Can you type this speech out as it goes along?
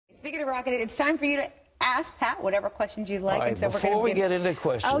Speaking of rocking it, it's time for you to ask Pat whatever questions you'd like. All right, and so before we get into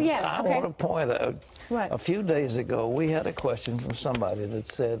questions, I want to point out, a few days ago, we had a question from somebody that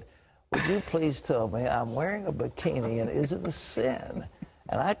said, would you please tell me, I'm wearing a bikini, and is it a sin?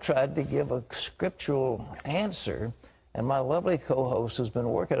 And I tried to give a scriptural answer, and my lovely co-host, who's been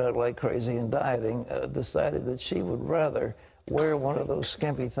working out like crazy and dieting, decided that she would rather wear one of those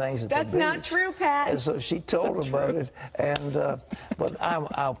skimpy things at the beach. That's not true, Pat. And so she told about it. And but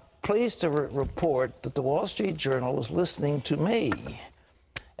I'm pleased to report that the Wall Street Journal was listening to me.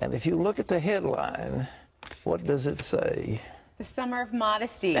 And if you look at the headline, what does it say? The Summer of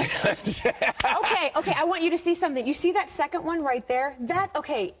Modesty. okay, I want you to see something. You see that second one right there?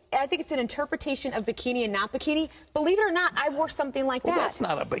 I think it's an interpretation of bikini and not bikini. Believe it or not, I wore something like that. That's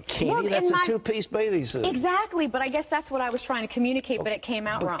not a bikini. That's a two-piece bathing suit. Exactly, but I guess that's what I was trying to communicate, but it came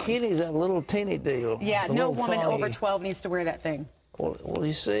out wrong. Bikini's that little teeny deal. Yeah, no woman over 12 needs to wear that thing. Well,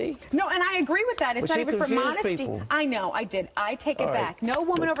 you see? No, and I agree with that. It's not even for modesty. People. I know, I did. I take it back. No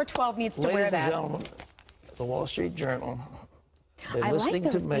woman over 12 needs to wear that. Ladies and gentlemen, the Wall Street Journal, they're listening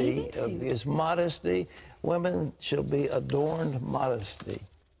like to me. Is modesty. Women shall be adorned modesty.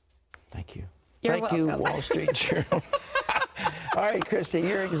 Thank you. Thank you, Wall Street Journal. All right, Christy,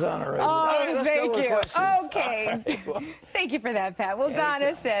 you're exonerated. Oh, thank you. Okay. Thank you for that, Pat. Well,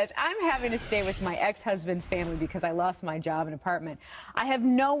 Donna says, I'm having to stay with my ex-husband's family because I lost my job and apartment. I have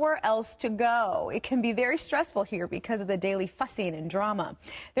nowhere else to go. It can be very stressful here because of the daily fussing and drama.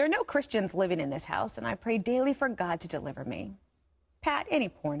 There are no Christians living in this house, and I pray daily for God to deliver me. Pat, any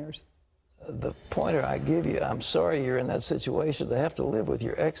pointers? The pointer I give you, I'm sorry you're in that situation to have to live with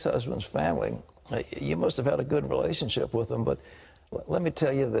your ex-husband's family. You must have had a good relationship with them, but let me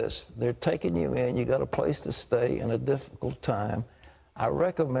tell you this. They're taking you in. You got a place to stay in a difficult time. I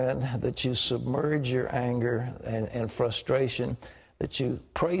recommend that you submerge your anger and frustration, that you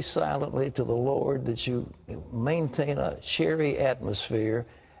pray silently to the Lord, that you maintain a cheery atmosphere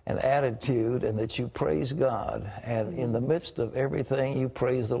and attitude, and that you praise God. And in the midst of everything, you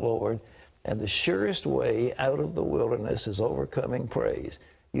praise the Lord. And the surest way out of the wilderness is overcoming praise.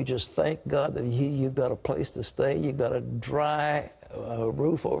 You just thank God that you've got a place to stay, you've got a dry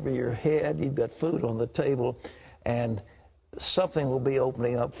roof over your head, you've got food on the table, and something will be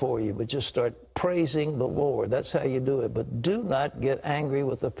opening up for you. But just start praising the Lord. That's how you do it. But do not get angry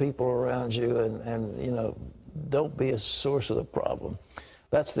with the people around you, and you know, don't be a source of the problem.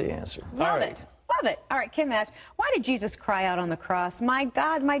 That's the answer. Love it. Love it. All right, Kim asks, why did Jesus cry out on the cross, my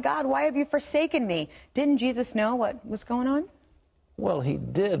God, why have you forsaken me? Didn't Jesus know what was going on? Well, he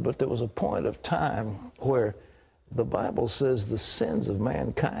did, but there was a point of time where the Bible says the sins of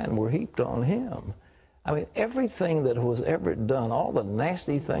mankind were heaped on him. I mean, everything that was ever done, all the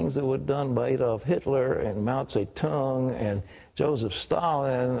nasty things that were done by Adolf Hitler and Mao Zedong and Joseph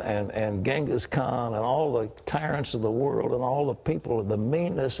Stalin and Genghis Khan and all the tyrants of the world and all the people, the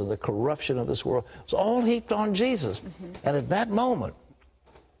meanness and the corruption of this world, was all heaped on Jesus. And at that moment,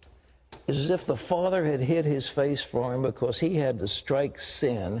 it's as if the Father had hid his face from him because he had to strike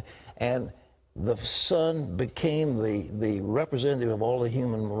sin, and the Son became the representative of all the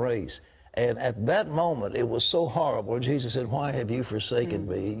human race. And at that moment, it was so horrible. Jesus said, why have you forsaken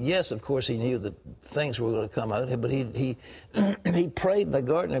me? Yes, of course, he knew that things were going to come out, but he prayed in the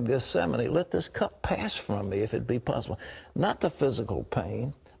Garden of Gethsemane, let this cup pass from me if it be possible. Not the physical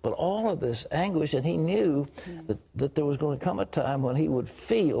pain, but all of this anguish, and he knew that there was going to come a time when he would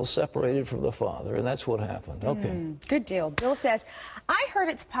feel separated from the Father, and that's what happened. Okay. Good deal. Bill says, I heard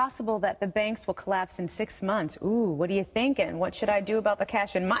it's possible that the banks will collapse in 6 months. Ooh, what are you thinking? What should I do about the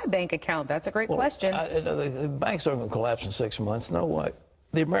cash in my bank account? That's a great question. The banks aren't going to collapse in 6 months. No way.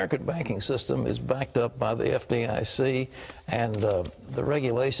 The American banking system is backed up by the FDIC, and the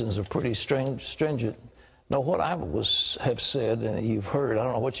regulations are pretty stringent. Now, what I have said, and you've heard, I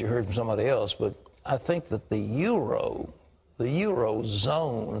don't know what you heard from somebody else, but I think that the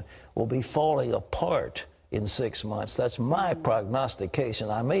Eurozone will be falling apart in 6 months. That's my prognostication.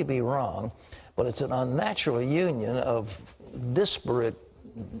 I may be wrong, but it's an unnatural union of disparate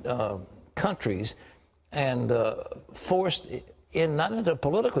countries and forced in, not into a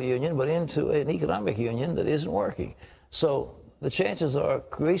political union, but into an economic union that isn't working. So the chances are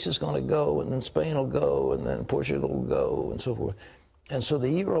Greece is going to go, and then Spain will go, and then Portugal will go, and so forth. And so the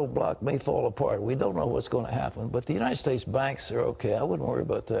Euro bloc may fall apart. We don't know what's going to happen, but the United States banks are okay. I wouldn't worry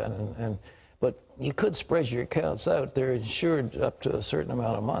about that. But you could spread your accounts out. They're insured up to a certain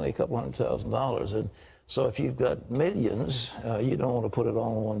amount of money, a couple $100,000. And so if you've got millions, you don't want to put it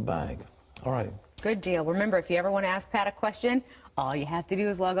all in one bank. All right. Good deal. Remember, if you ever want to ask Pat a question, all you have to do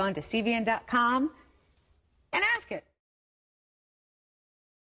is log on to cvn.com.